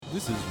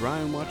This is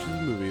Ryan Watches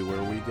a Movie,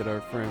 where we get our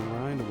friend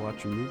Ryan to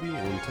watch a movie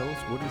and tell us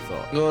what he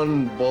thought.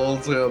 Gun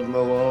balls out in the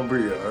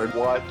lumberyard.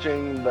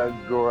 Watching the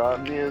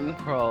Grunion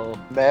Pro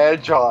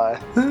Magi.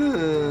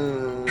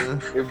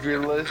 If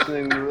you're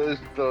listening to this,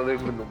 don't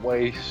even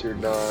waste your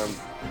time.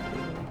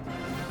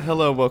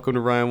 Hello, welcome to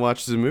Ryan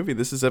Watches a Movie.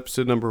 This is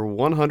episode number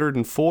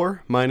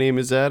 104. My name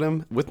is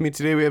Adam. With me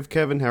today we have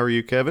Kevin. How are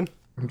you, Kevin?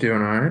 I'm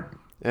doing alright.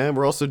 And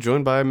we're also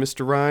joined by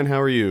Mr. Ryan. How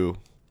are you?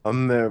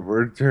 I'm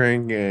never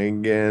drinking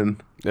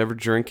again. Never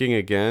drinking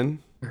again?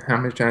 How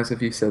many times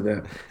have you said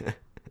that?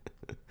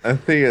 I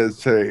think I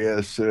said it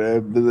yesterday,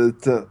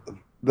 but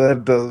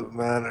that doesn't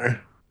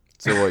matter.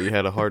 So what, you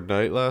had a hard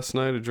night last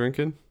night of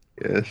drinking?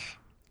 Yes.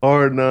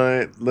 Hard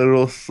night,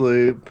 little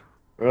sleep,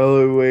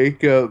 early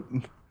wake up.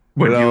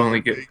 What, you Well,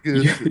 only get...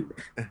 because-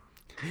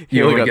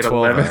 He only got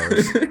 12 11.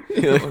 hours.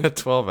 He only got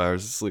 12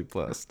 hours of sleep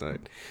last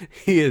night.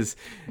 He is...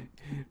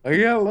 I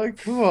got like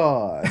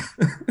 5.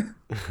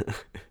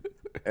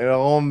 It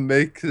all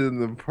mixed in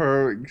the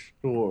perfect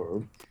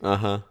storm.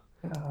 Uh-huh.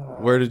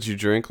 Where did you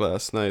drink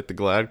last night? The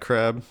Glad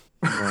Crab?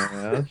 My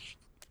ass.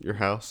 Your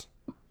house?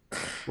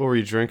 What were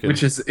you drinking?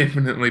 Which is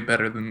infinitely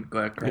better than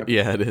Glad Crab.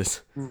 Yeah, it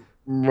is.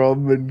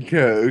 Rum and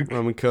Coke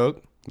Rum and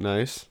Coke?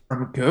 Nice.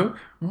 Rum and Coke?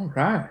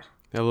 Alright.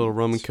 Had a little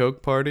rum and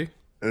Coke party?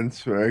 and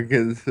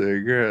smoking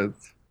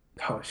cigarettes.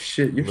 Oh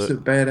shit, you're Lit- so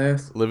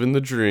badass. Living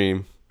the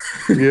dream.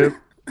 Yep.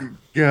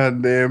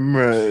 Goddamn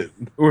right.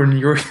 Or New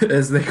York,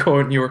 as they call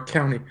it in New York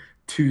County,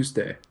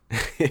 Tuesday.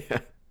 Yeah.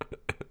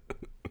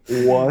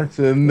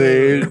 Watching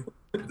the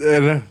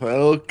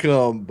NFL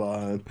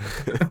Combine.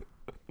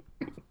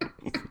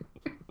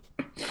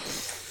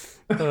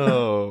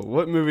 Oh,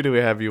 what movie do we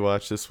have you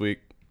watch this week?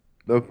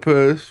 The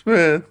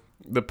Postman.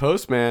 The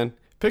Postman.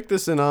 Picked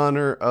this in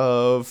honor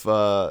of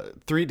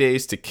 3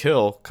 Days to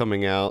Kill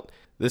coming out.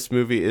 This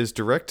movie is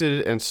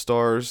directed and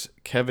stars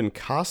Kevin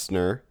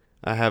Costner.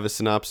 I have a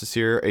synopsis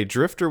here. A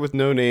drifter with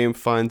no name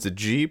finds a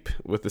Jeep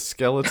with the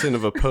skeleton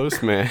of a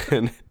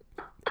postman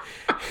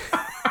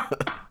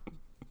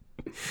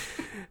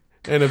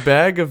and a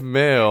bag of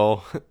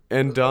mail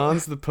and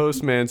dons the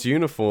postman's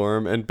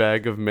uniform and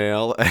bag of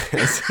mail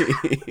as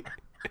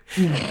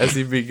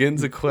he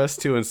begins a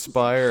quest to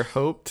inspire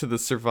hope to the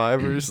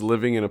survivors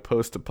living in a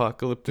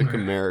post-apocalyptic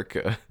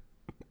America.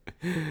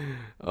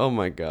 Oh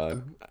my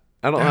god.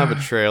 I don't have a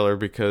trailer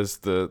because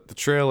the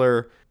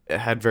trailer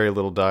had very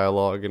little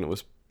dialogue and it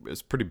was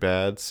pretty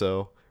bad.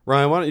 So,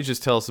 Ryan, why don't you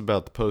just tell us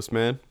about The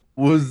Postman?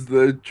 Was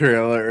the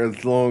trailer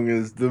as long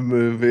as the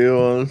movie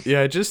was?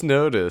 Yeah, I just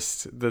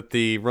noticed that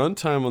the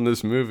runtime on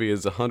this movie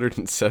is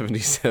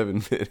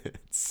 177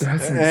 minutes.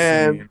 That's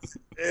And insane.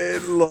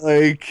 it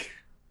like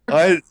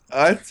I'd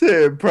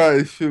say it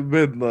probably should have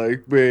been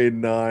like maybe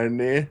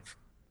 90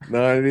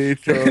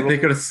 total. They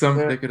could have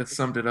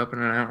summed it up in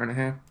an hour and a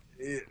half.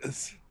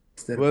 Yes.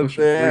 Instead of But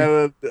pushing they 3.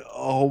 had a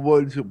whole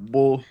bunch of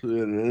bullshit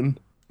in.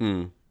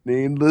 Hmm.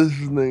 Needless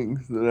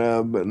things that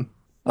happen.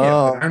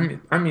 Yeah, but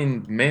I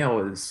mean,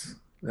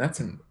 that's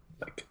an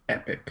like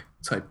epic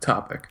type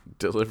topic.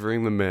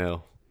 Delivering the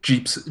mail.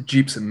 Jeeps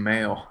and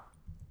mail.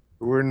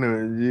 We're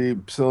no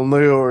jeeps,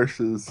 only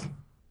horses.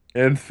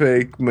 And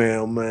fake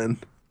mailmen.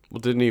 Well,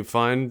 didn't he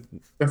find...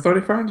 I thought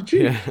he found a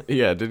Jeep.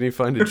 Yeah, didn't he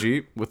find a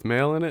Jeep with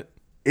mail in it?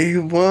 He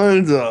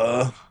finds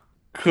a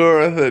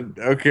car that,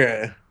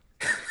 okay.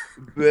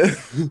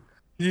 It's, like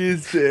you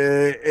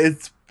said,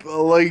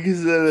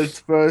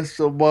 it's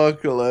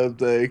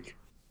post-apocalyptic.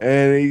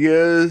 And he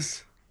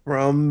goes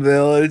from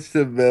village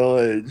to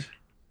village,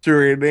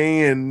 trading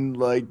in,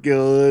 like,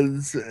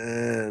 goods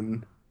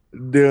and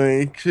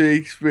doing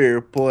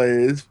Shakespeare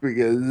plays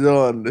because he's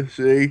on to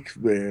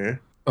Shakespeare.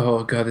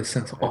 Oh god, this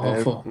sounds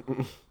awful.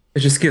 It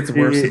just gets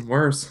worse and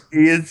worse.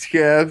 He gets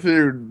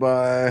captured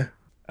by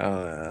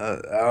I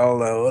don't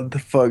know what the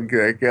fuck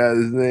that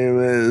guy's name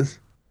is.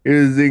 He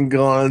was in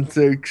Gone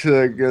 6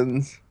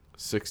 Seconds.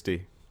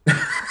 60.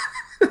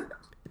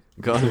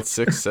 Gone in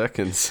 6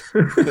 seconds.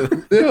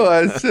 No,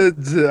 I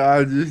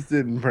just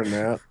didn't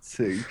pronounce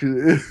 6.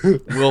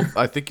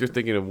 I think you're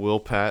thinking of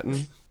Will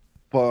Patton.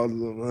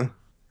 Possibly.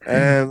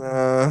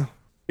 And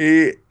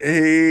he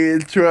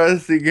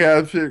tries to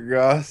capture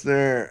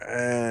Costner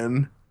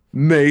and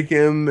make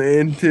him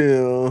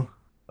into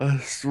a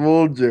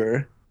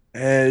soldier.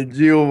 And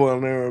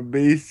Giovanni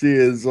Ribisi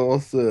is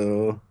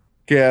also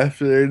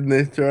captured, and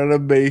they try to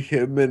make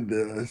him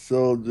into a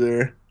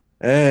soldier.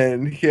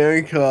 And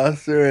Kevin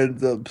Costner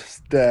ends up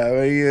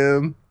stabbing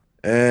him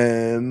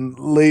and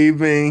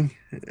leaving.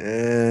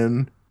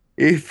 And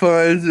he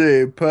finds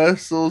a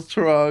postal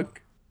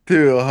truck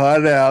to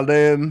hide out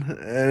in,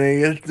 and he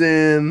gets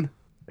in,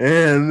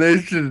 and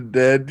there's a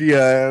dead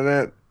guy in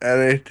it,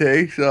 and he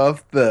takes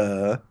off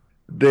the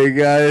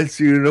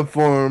guy's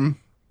uniform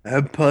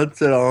and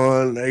puts it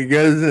on and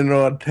goes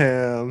into a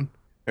town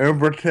and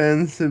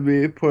pretends to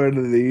be part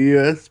of the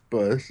U.S.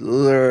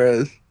 Postal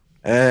Service.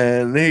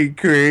 And he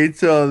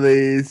creates all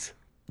these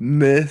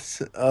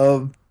myths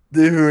of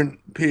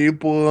different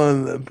people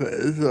on the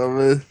post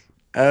office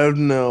out of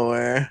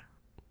nowhere.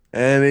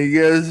 And he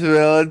goes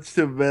village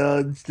to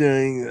village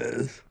doing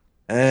this.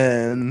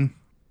 and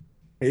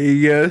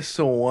he goes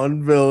to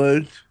one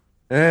village,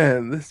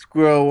 and this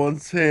girl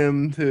wants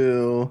him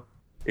to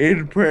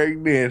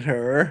impregnate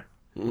her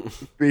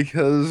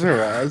because her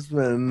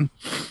husband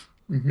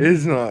Mhm.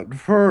 is not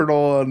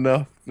fertile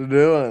enough to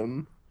do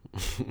it.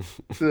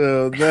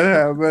 So that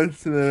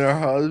happens, and then her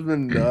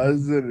husband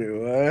does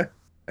anyway,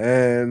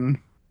 and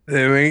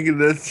they make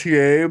an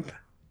escape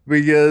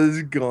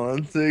because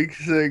Gone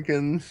 6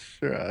 Seconds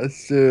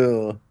tries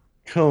to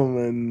come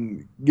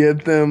and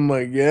get them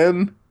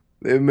again.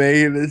 They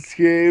make an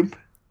escape.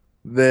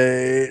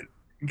 They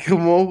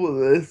come up with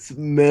this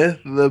myth,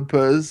 the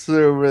Post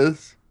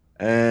Service,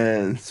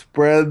 and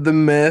spread the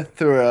myth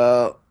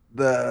throughout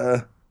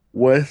the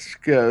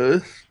West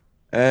Coast.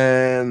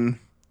 And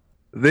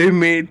they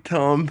meet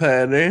Tom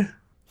Petty,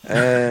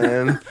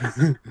 and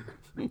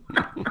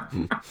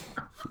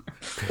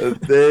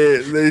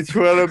they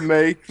try to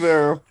make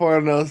their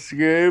final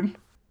escape,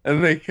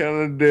 and they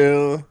kind of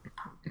do.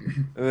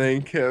 And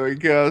then Kevin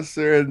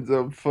Costner ends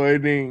up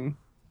fighting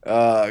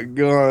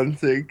Gone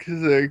 6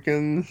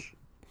 Seconds,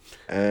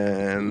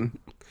 and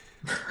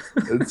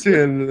that's the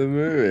end of the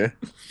movie.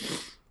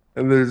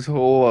 And there's a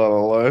whole lot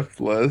of life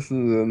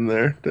lessons in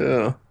there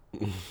too,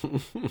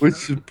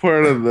 which is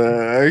part of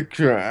the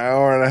extra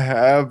hour and a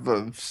half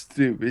of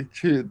stupid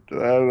shit that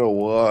I don't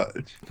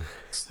watch.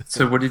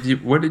 So what did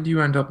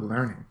you end up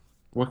learning?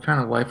 What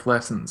kind of life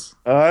lessons?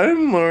 I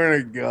didn't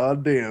learn a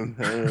goddamn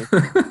thing.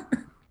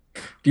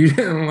 You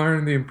didn't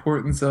learn the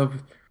importance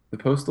of the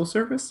postal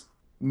service?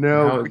 How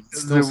No, it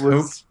because still it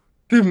was,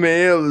 to me,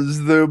 it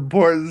was the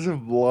importance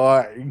of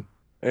lying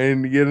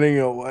and getting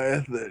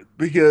away with it.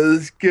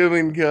 Because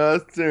Kevin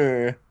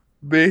Costner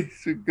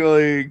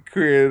basically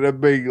created a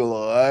big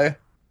lie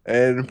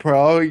and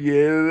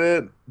propagated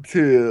it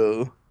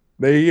to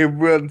make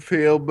everyone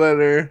feel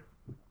better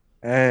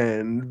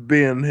and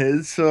be on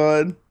his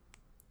side.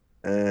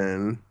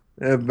 And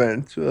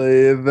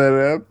eventually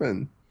that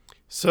happened.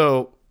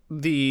 So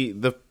the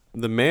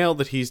mail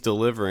that he's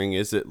delivering,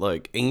 is it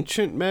like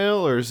ancient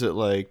mail or is it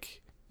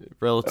like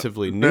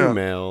relatively new No.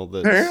 mail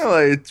that's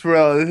Apparently, it's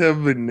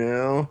relatively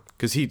new.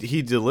 because he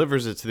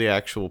delivers it to the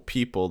actual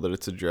people that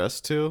it's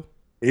addressed to?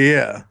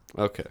 Yeah.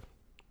 Okay.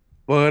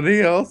 But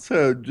he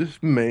also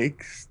just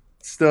makes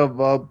stuff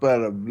up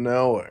out of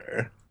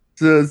nowhere.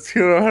 So it's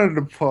kind of hard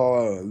to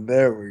follow in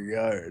that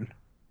regard.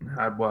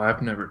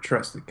 I've never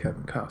trusted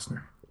Kevin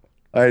Costner.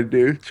 I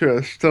do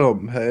trust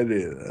Tom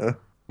Petty, though.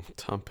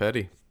 Tom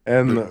Petty,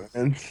 And the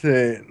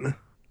insane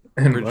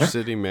And Bridge what?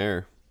 City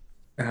Mayor,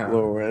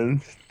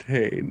 Lawrence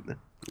Tate.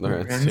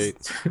 Lawrence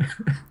Tate,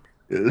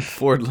 Yes.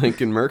 Ford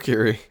Lincoln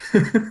Mercury.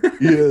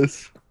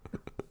 Yes.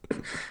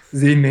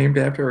 Is he named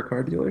after a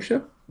car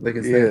dealership? Like,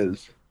 is that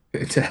Yes.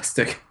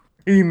 fantastic?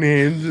 He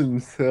names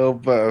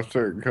himself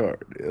after a car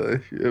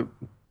dealership.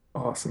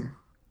 Awesome.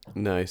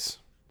 Nice,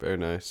 very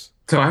nice.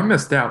 So I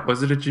missed out.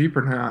 Was it a Jeep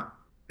or not?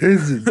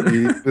 This is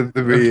deep at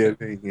the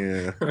beginning,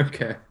 yeah.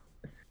 Okay.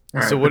 All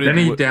right. So what but then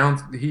did- he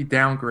what-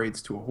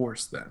 downgrades to a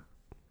horse then.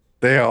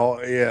 They all,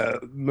 yeah.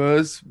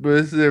 Most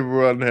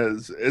everyone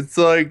has. It's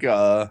like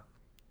a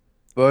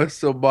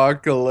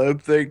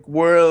post-apocalyptic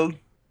world,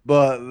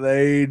 but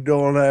they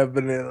don't have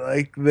any.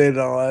 Like they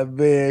don't have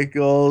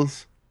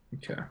vehicles.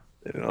 Okay.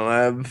 They don't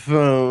have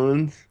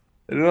phones.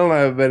 They don't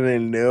have any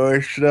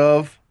newer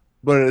stuff.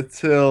 But it's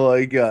still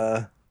like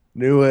a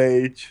new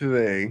age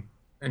thing.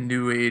 A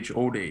new age,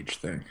 old age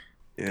thing.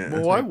 Yeah.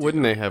 Well, why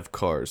wouldn't they have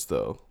cars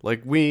though?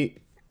 Like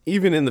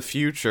even in the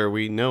future,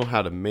 we know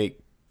how to make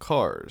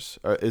cars.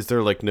 Is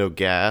there like no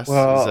gas? Is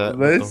Well, that what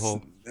the this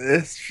whole?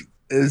 this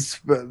is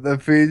the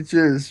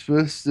future is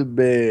supposed to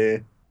be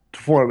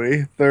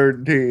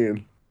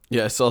 2013.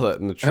 Yeah, I saw that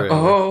in the trailer.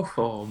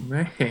 Oh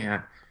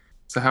man.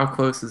 So how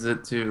close is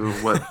it to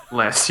what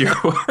last year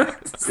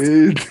was?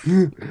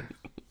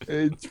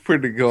 It's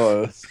pretty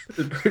close.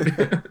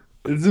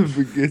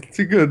 It's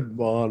a good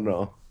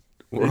mono.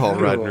 We're all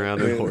Yeah. riding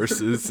around in Yeah.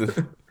 horses.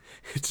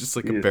 It's just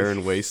like a Yes.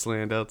 barren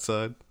wasteland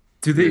outside.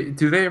 Do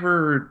they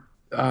ever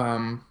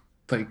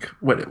like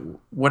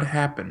what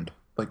happened?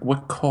 Like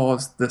what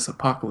caused this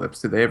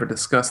apocalypse? Do they ever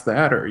discuss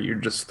that, or you're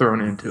just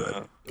thrown into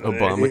it?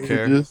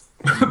 Obamacare? It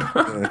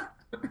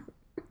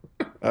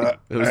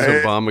was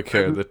I-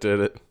 Obamacare that did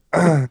it.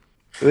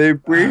 They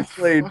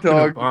briefly Fucking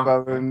talk Obama.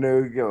 about the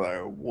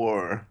nuclear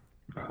war,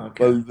 Okay.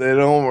 but they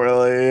don't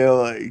really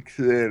like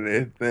say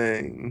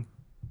anything.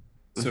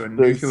 So a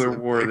nuclear specific.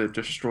 war that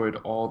destroyed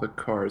all the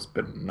cars,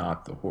 but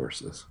not the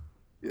horses,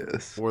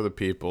 Yes. For the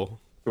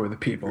people. or the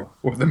people,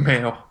 or the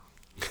mail.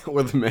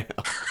 Or the mail.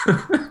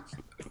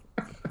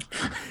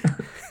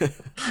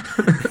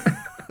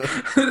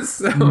 It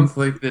sounds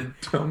like the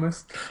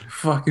dumbest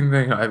fucking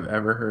thing I've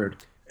ever heard.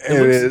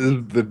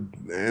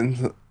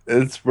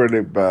 It's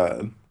pretty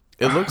bad.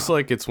 It looks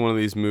like it's one of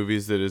these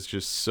movies that is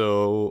just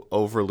so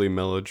overly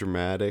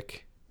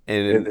melodramatic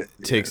and it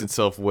takes yeah.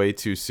 itself way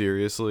too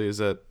seriously. Is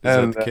that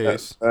the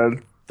case?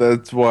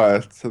 That's why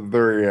it's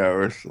 3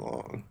 hours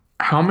long.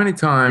 How many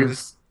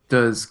times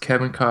does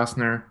Kevin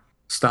Costner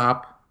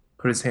stop,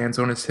 put his hands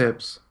on his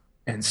hips,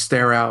 and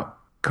stare out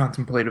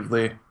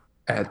contemplatively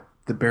at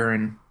the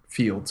barren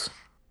fields?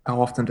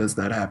 How often does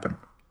that happen?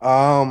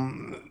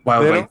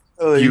 While They like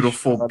don't really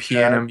beautiful show it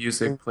piano happening.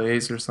 music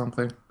plays or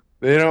something?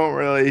 They don't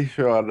really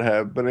show it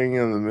happening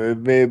in the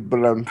movie,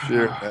 but I'm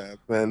sure it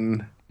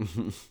happened.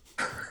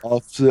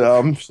 Also,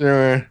 I'm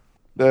sure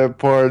there are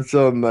parts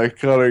on the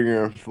cutting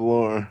room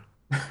floor,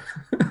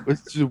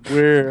 which is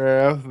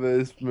where half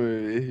this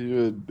movie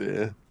should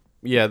be.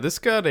 Yeah, this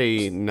got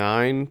a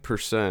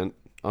 9%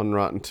 on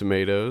Rotten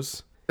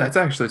Tomatoes. That's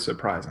actually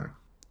surprising.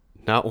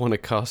 Not one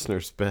of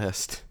Costner's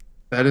best.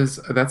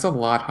 That's a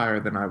lot higher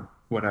than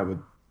what I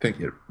would think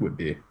it would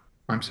be.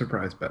 I'm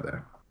surprised by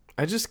that.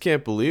 I just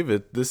can't believe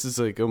it. This is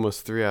like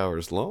almost 3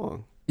 hours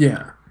long.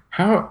 Yeah.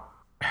 How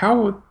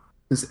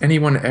does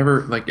anyone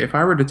ever like if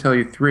I were to tell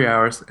you 3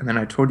 hours and then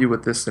I told you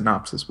what this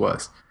synopsis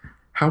was,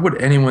 how would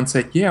anyone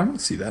say, yeah, I want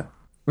to see that?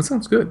 That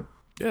sounds good.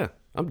 Yeah,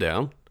 I'm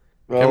down.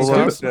 Well, Kevin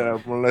like Costner.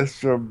 that, when I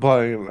started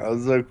playing, I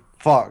was like,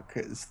 fuck,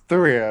 it's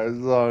 3 hours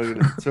long and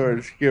it's sort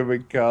of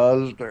Kevin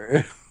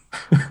Costner.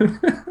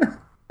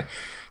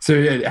 So,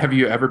 yeah, have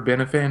you ever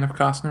been a fan of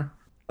Costner?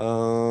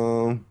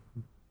 No,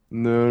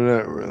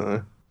 not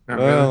really. Not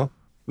Well,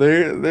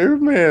 there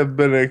may have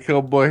been a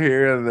couple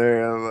here and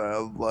there that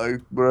I've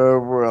liked, but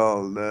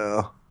overall,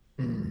 no.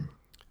 really?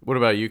 What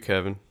about you,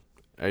 Kevin?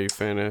 Are you a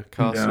fan of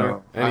Costner?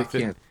 No,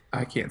 Anything?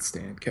 I can't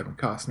stand Kevin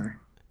Costner.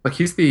 Like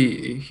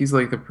he's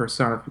like the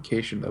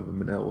personification of a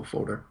manila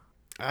folder.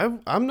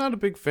 I'm not a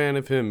big fan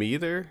of him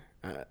either.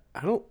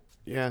 I don't.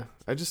 Yeah,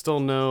 I just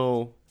don't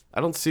know. I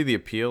don't see the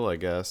appeal. I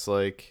guess.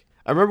 Like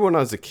I remember when I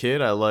was a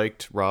kid, I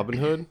liked Robin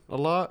Hood a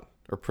lot,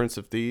 or Prince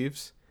of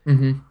Thieves.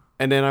 Mm-hmm.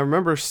 And then I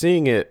remember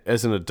seeing it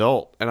as an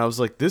adult, and I was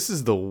like, "This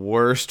is the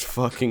worst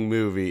fucking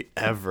movie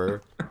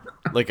ever."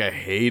 Like I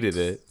hated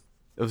it.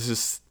 It was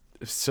just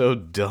so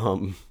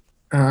dumb.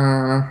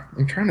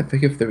 I'm trying to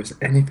think if there was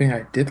anything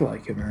I did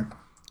like him in.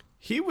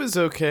 He was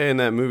okay in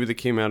that movie that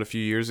came out a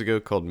few years ago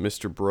called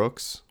Mr.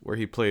 Brooks, where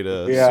he played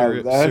a Yeah,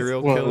 that's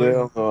serial one of killer. the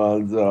other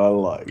ones that I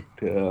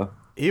liked, yeah.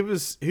 He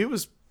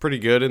was pretty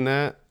good in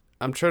that.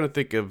 I'm trying to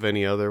think of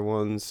any other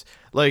ones.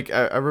 Like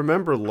I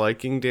remember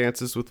liking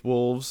Dances with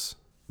Wolves,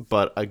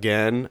 but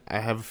again, I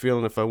have a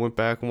feeling if I went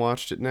back and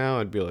watched it now,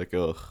 I'd be like,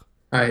 ugh.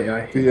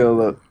 I Feel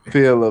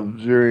of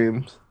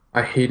Dreams.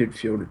 I hated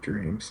Field of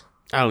Dreams.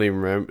 I don't even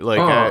remember.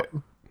 Like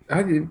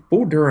I did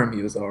Bull Durham.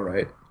 He was all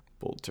right.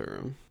 Bull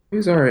Durham. He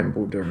was all right in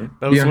Bull Durham.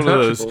 That was The one of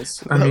those-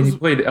 Untouchables. that I mean, he was-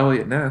 played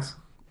Elliot Ness.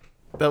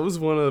 That was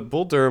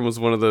Bull Durham was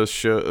one of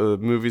those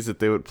movies that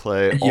they would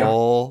play Yeah.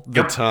 all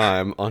the Yep.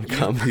 time on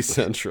Comedy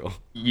Central.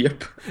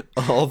 Yep,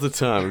 All the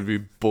time. It'd be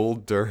Bull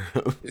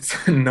Durham. it's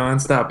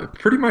nonstop.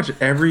 Pretty much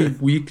every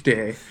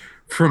weekday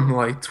from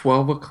like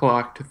 12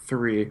 o'clock to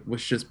 3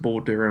 was just Bull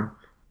Durham.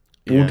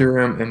 Bull Yeah.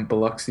 Durham and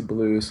Biloxi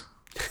Blues.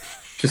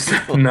 Just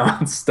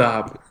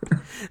nonstop.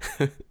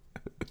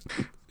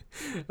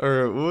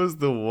 Or what was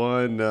the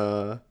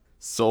one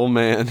Soul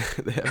Man?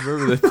 I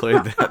remember they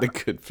played that a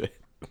good bit.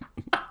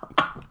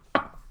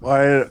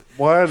 Why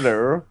the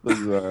Earth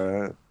is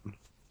alright.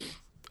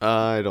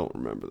 I don't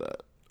remember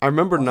that. I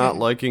remember not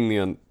liking the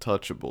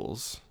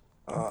Untouchables.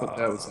 But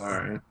that was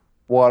alright.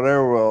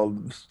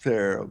 Waterworld was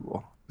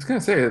terrible. I was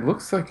gonna say, it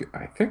looks like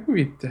I think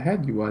we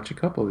had you watch a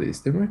couple of these,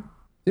 didn't we?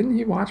 Didn't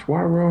you watch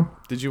Waterworld?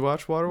 Did you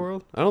watch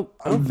Waterworld? I don't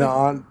think...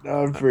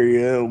 Not for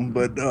you,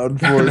 but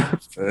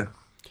unfortunately.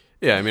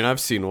 Yeah, I mean I've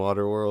seen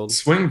Waterworld.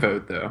 Swing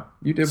Vote though.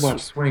 You did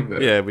watch Swing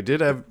Vote. Yeah, we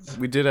did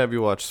have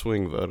you watch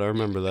Swing Vote. I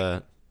remember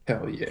that.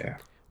 Hell yeah.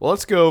 Well,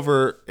 let's go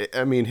over.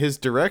 I mean, his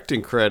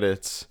directing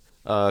credits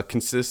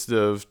consist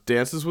of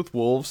Dances with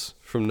Wolves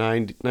from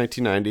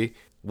 1990,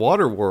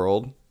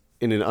 Waterworld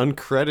in an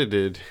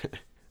uncredited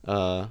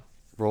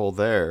role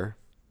there.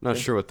 Not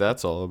sure what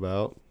that's all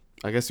about.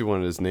 I guess he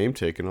wanted his name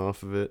taken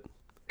off of it.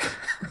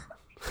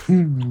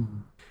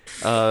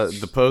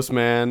 The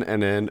Postman,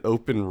 and then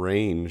Open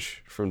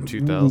Range from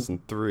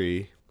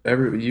 2003.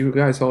 You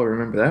guys all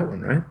remember that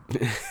one, right?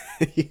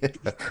 Yeah.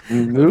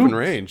 Open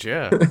Range,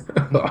 yeah.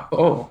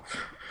 Oh,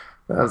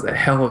 that was a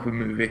hell of a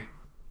movie.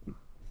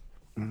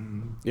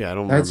 Yeah, I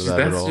don't remember that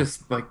at all.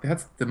 Just like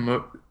that's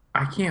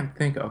I can't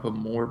think of a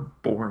more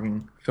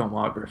boring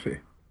filmography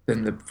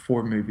than the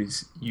 4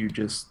 movies you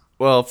just.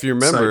 Well, if you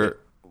remember, cited.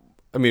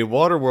 I mean,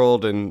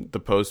 Waterworld and The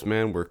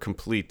Postman were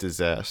complete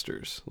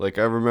disasters. Like,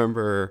 I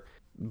remember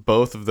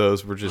both of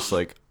those were just,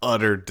 like,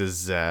 utter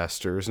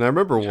disasters. And I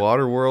remember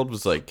Waterworld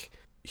was, like,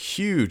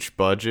 huge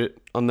budget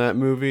on that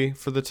movie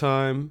for the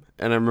time.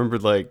 And I remember,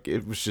 like,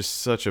 it was just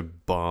such a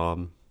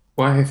bomb.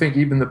 Well, I think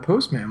even The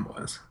Postman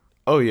was.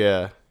 Oh,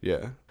 yeah,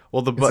 yeah.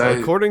 Well, I-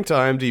 according to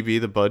IMDb,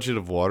 the budget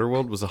of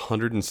Waterworld was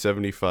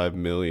 $175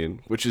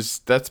 million,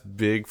 that's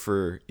big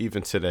for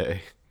even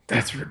today.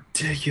 That's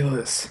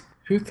ridiculous.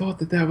 Who thought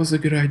that was a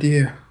good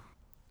idea?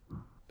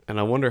 And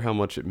I wonder how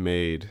much it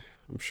made.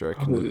 I'm sure I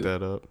can look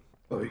that up.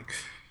 Like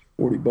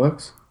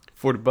 $40.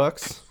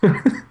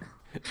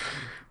 $40.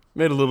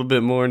 Made a little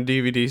bit more in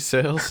DVD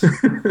sales.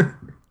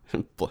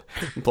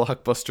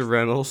 Blockbuster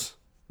rentals.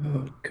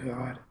 Oh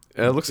God.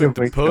 It looks like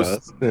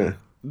Yeah.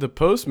 the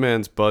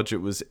Postman's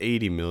budget was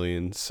 $80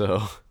 million.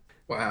 So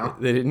Wow.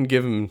 They didn't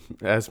give him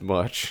as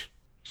much.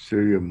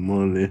 Should get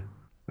money.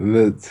 And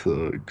that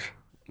sucks.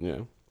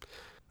 Yeah.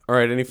 All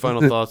right. Any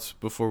final thoughts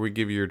before we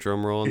give you your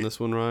drum roll on this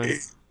one, Ryan?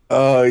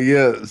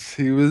 Yes,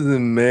 he was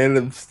in Man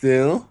of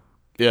Steel.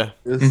 Yeah.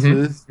 This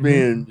is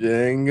being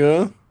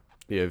Django.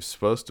 Yeah, it's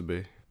supposed to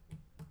be.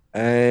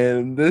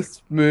 And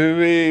this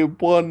movie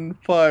won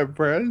 5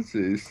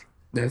 prizes.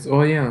 That's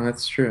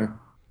true.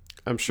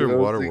 I'm sure Yeah, I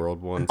was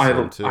Waterworld won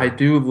some too. I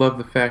do love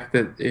the fact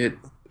that it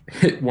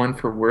won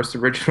for worst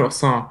original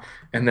song,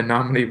 and the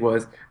nominee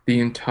was the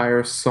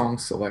entire song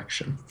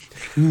selection.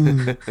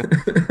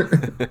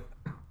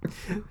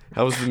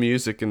 How was the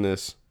music in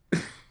this?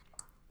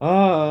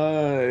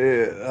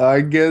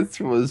 I guess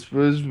it was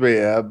supposed to be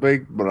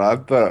epic, but I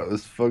thought it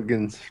was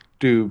fucking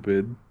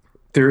stupid.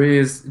 There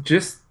is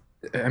this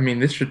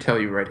should tell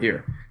you right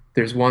here.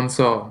 There's one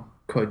song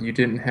called You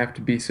Didn't Have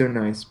to Be So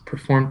Nice,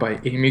 performed by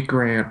Amy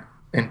Grant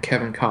and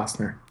Kevin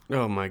Costner.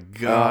 Oh my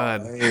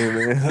god.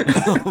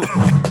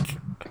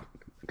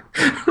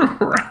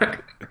 Right.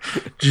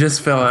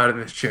 Just fell out of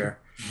his chair.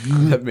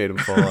 That made him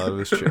fall out of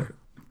his chair.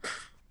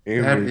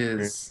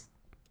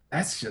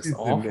 That's just He's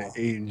awful. an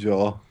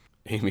angel.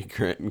 Amy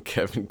Grant and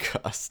Kevin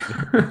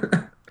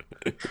Costner.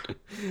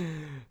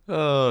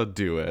 Oh,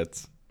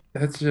 duets.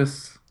 That's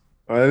just.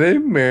 Are they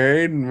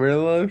married in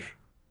real life?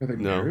 Are they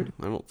No, married?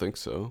 I don't think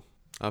so.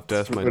 I'll have to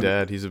ask my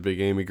dad. He's a big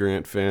Amy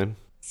Grant fan.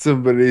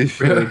 Somebody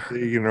should have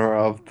taken her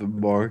off the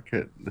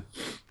market.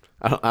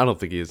 I don't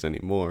think he is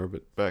anymore,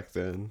 but back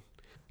then.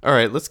 All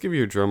right, let's give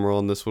you a drum roll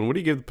on this one. What do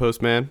you give the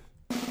Postman?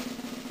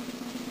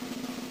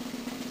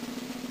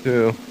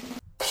 2.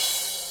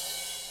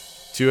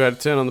 2 out of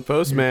 10 on the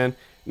Postman.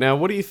 Now,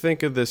 what do you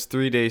think of this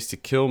 3 Days to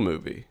Kill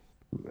movie?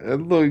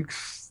 It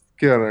looks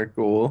kind of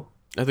cool.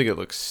 I think it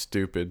looks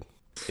stupid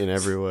in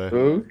every way.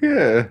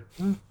 Okay.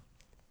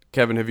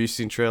 Kevin, have you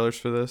seen trailers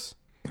for this?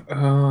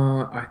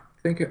 I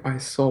think I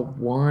saw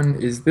one.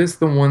 Is this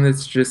the one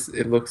that's just?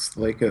 It looks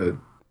like a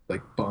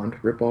Bond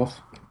ripoff.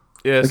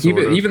 Yeah, Like sort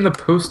of. even the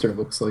poster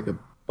looks like a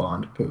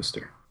Bond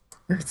poster.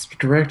 It's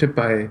directed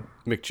by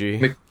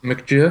McG.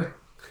 McG.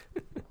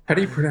 How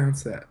do you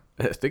pronounce that?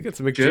 I think it's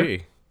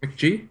McG.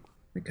 McG?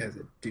 That guy's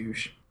a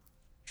douche.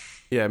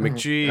 Yeah,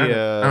 McG. I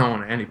don't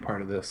want any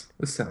part of this.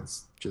 This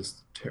sounds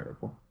just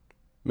terrible.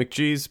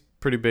 McG's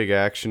pretty big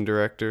action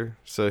director,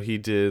 so he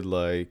did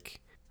like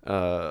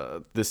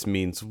This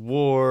Means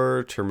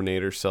War,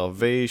 Terminator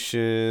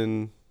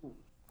Salvation,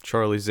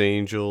 Charlie's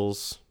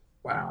Angels.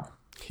 Wow.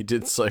 He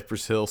did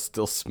Cypress Hill,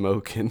 Still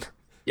Smoking.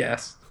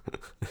 Yes.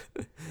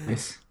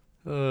 Nice.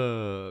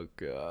 Oh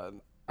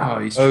god. Oh,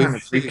 he's Oh, trying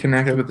to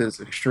reconnect with his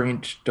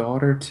estranged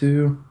daughter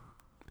too.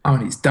 Oh,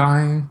 and he's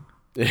dying.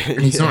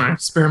 And he's on an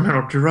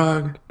experimental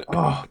drug.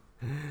 Oh,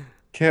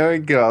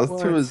 Kevin Costner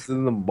What? was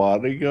in The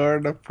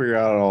Bodyguard. I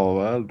forgot all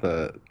about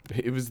that.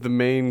 He was the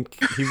main.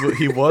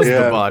 He was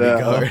Yeah, the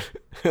bodyguard.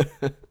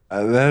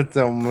 And that's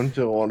how much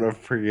I want to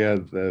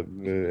forget that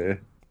movie.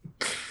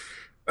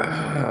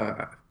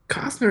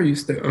 Costner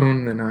used to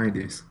own the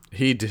 90s.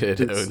 He did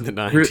It's own the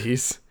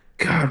 90s.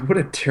 God, what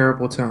a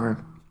terrible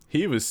time.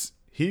 He was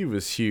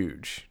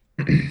huge.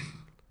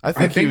 I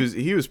think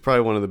he was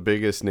probably one of the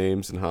biggest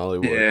names in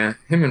Hollywood. Yeah,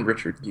 him and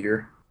Richard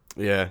Gere.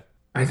 Yeah.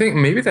 I think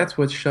maybe that's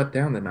what shut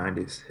down the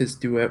 90s, his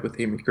duet with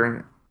Amy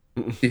Grant.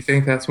 Do you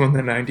think that's when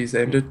the 90s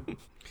ended?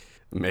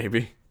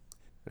 Maybe.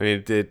 I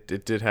mean,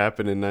 it did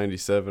happen in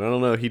 97. I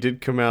don't know. He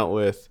did come out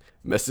with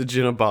Message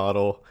in a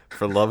Bottle,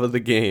 For Love of the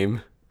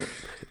Game,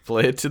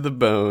 Play It to the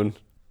Bone.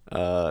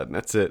 And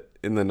that's it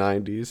in the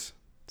 90s.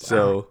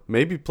 So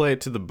maybe Play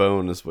It to the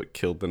Bone is what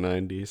killed the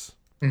 90s.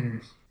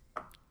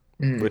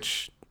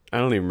 Which I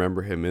don't even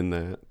remember him in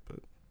that. But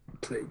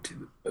Play to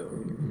the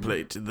bone.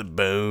 Play It to the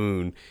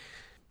Bone.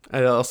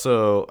 I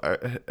also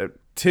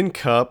Tin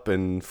Cup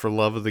and For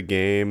Love of the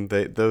Game.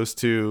 Those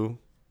two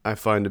I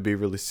find to be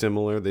really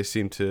similar. They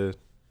seem to.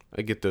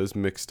 I get those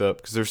mixed up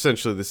because they're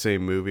essentially the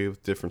same movie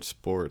with different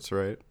sports,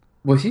 right?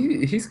 Well,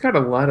 he's got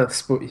a lot of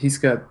sport. He's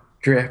got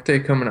Draft Day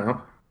coming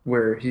up,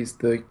 where he's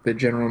the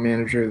general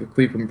manager of the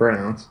Cleveland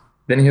Browns.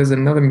 Then he has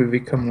another movie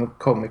coming up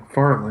called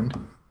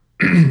McFarland,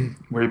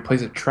 where he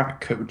plays a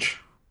track coach,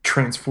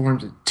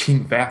 transforms a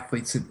team of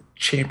athletes into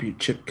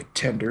championship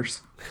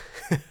contenders.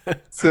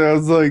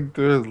 Sounds like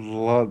there's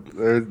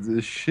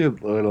a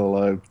shitload of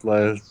life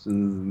lessons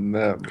in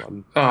that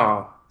one.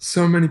 Oh,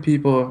 so many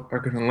people are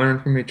going to learn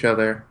from each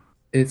other.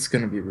 It's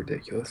going to be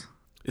ridiculous.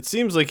 It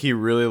seems like he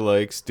really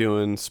likes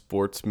doing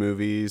sports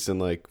movies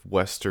and like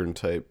Western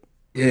type.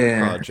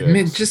 Yeah, Projects. I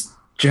mean, just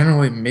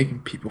generally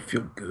making people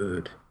feel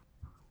good.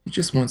 He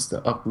just wants to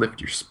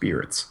uplift your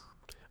spirits.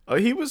 Oh,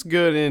 he was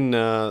good in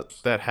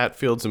that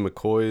Hatfields and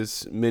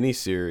McCoy's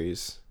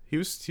miniseries. He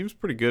was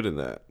pretty good in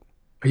that.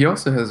 He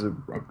also has a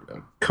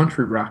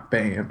country rock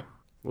band.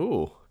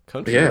 Ooh,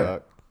 country Yeah.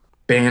 rock.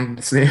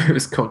 Band's name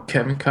is called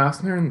Kevin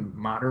Costner and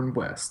Modern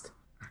West.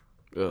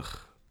 Ugh.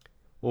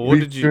 Well, what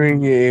did you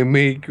Featuring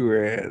Amy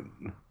Grant.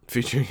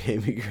 featuring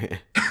Amy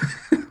Grant?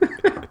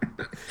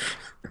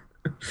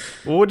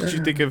 Well, what did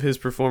you think of his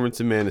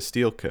performance in Man of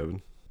Steel,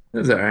 Kevin? It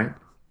was alright.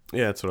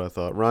 Yeah, that's what I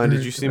thought. Ryan,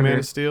 did you see Man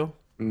of Steel?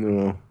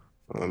 No.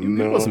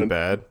 It wasn't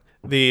bad.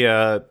 The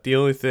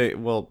only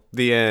thing, well,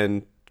 the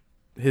end,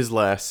 his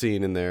last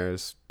scene in there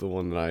is the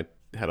one that I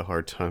had a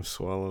hard time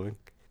swallowing.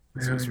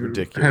 This was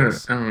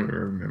ridiculous. I don't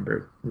remember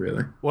it,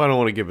 really. Well, I don't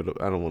want to give it.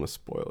 I don't want to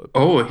spoil it.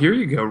 Oh, here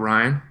you go,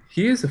 Ryan.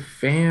 He is a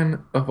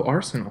fan of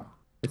Arsenal.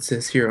 It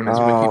says here on his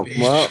wiki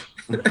page.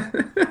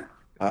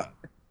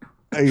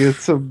 I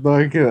guess I'm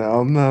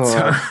not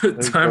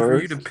Time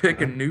for you to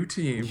pick a new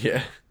team.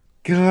 Yeah.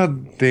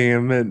 God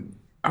damn it.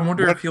 I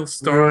wonder if he'll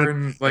star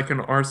in like an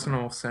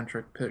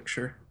Arsenal-centric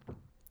picture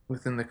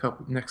within the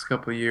next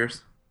couple of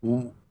years.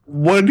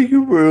 Why do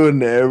you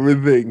ruin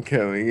everything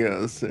coming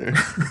out, sir?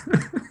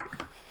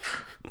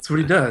 That's what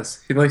he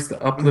does. He likes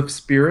to uplift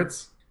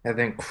spirits and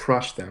then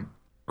crush them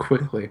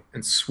quickly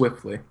and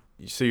swiftly.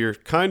 So you're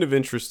kind of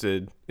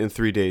interested in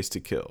 3 Days to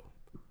Kill.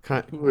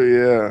 Well,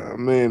 yeah, I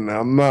mean,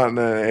 I'm not in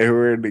a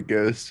hurry to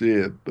go see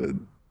it, but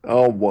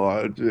I'll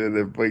watch it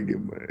if I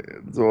get my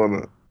hands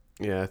on it.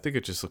 Yeah, I think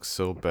it just looks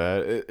so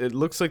bad. It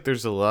looks like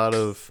there's a lot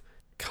of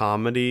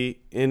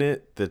comedy in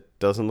it that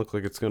doesn't look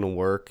like it's going to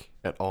work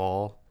at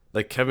all.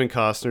 Like Kevin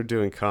Costner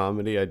doing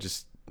comedy, I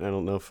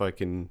don't know if I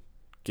can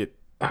get...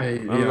 I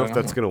don't know if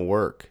that's going to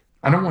work.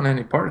 I don't want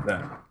any part of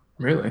that,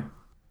 really.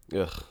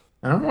 Ugh.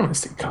 I don't want to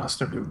see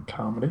Costner doing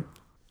comedy.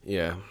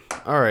 Yeah.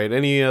 All right,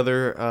 any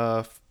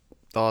other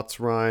thoughts,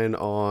 Ryan,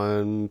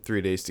 on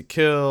 3 Days to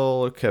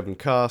Kill, Kevin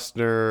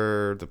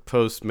Costner, The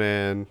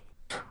Postman?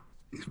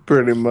 He's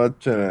pretty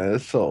much an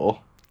asshole.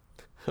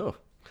 Oh.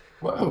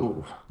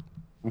 Whoa.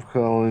 I'm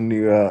calling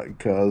you out,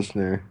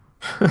 Costner.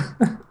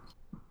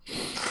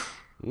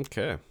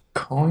 Okay.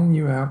 Calling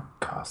you out,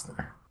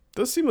 Costner.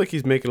 Does seem like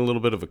he's making a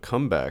little bit of a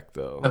comeback,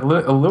 though. A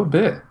little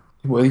bit.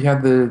 Well, he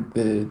had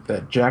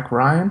that Jack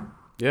Ryan.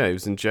 Yeah, he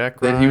was in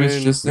Jack Ryan, that he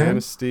was just Man in.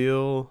 of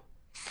Steel.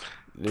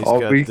 He's I'll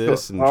got be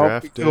this and I'll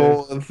Draft be Day.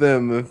 cool with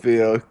him if he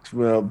hooks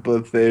me up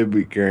with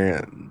Amy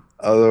Grant.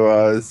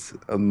 Otherwise,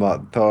 I'm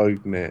not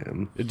talking to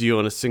him. Do you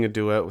want to sing a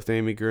duet with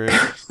Amy Grant?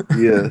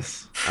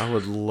 Yes. I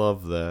would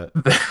love that.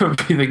 That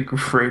would be the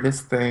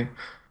greatest thing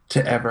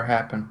to ever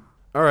happen.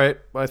 All right,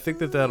 well, I think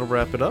that'll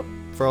wrap it up.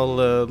 For all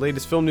the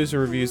latest film news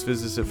and reviews,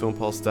 visit us at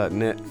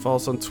filmpulse.net. Follow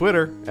us on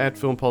Twitter at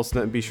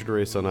filmpulse.net and be sure to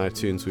rate us on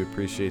iTunes. We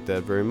appreciate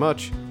that very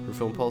much. For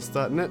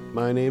filmpulse.net,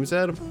 my name's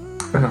Adam.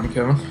 And I'm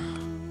Kevin.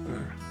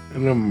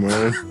 And I'm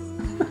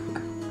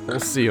Ryan. We'll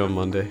see you on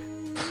Monday.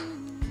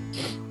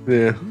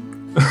 Yeah.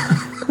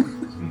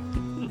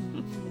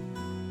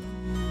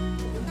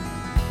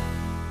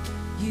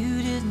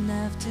 You didn't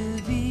have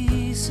to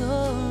be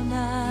so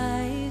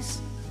nice.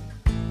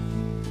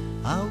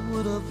 I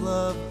would have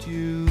loved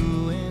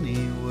you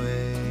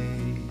anyway.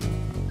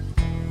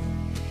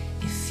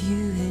 If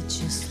you had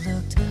just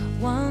looked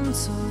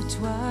once or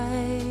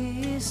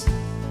twice.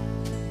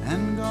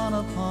 And gone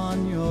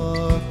upon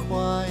your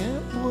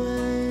quiet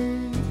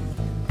way.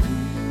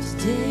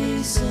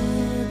 Today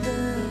said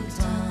the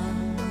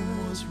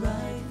time was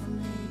right for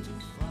me to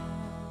follow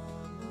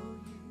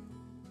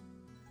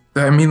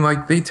you. I mean,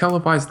 like, they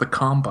televise the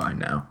Combine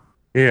now.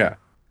 Yeah.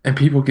 And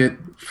people get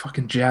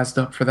fucking jazzed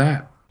up for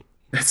that.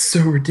 That's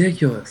so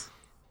ridiculous.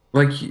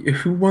 Like,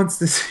 who wants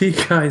to see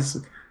guys,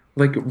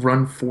 like,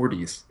 run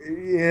 40s?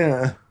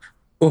 Yeah.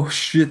 Oh,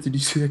 shit, did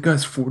you see that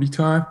guy's 40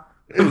 time?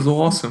 That was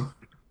awesome.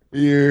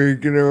 You're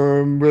gonna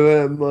remember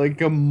that in like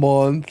a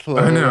month.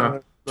 I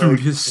know. Like, Dude,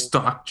 his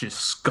stock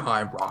just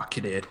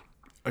skyrocketed.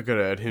 I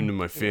gotta add him to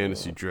my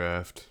fantasy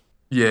draft.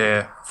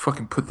 Yeah,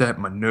 fucking put that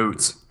in my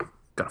notes.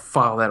 Gotta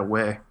file that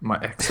away in my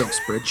Excel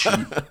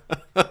spreadsheet.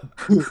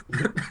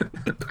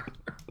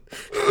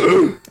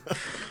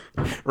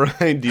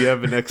 Ryan, do you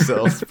have an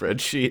Excel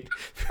spreadsheet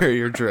for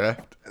your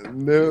draft?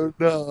 No,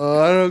 I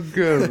don't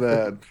go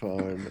that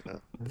far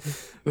now.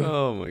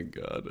 Oh my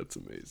god, that's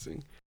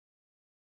amazing.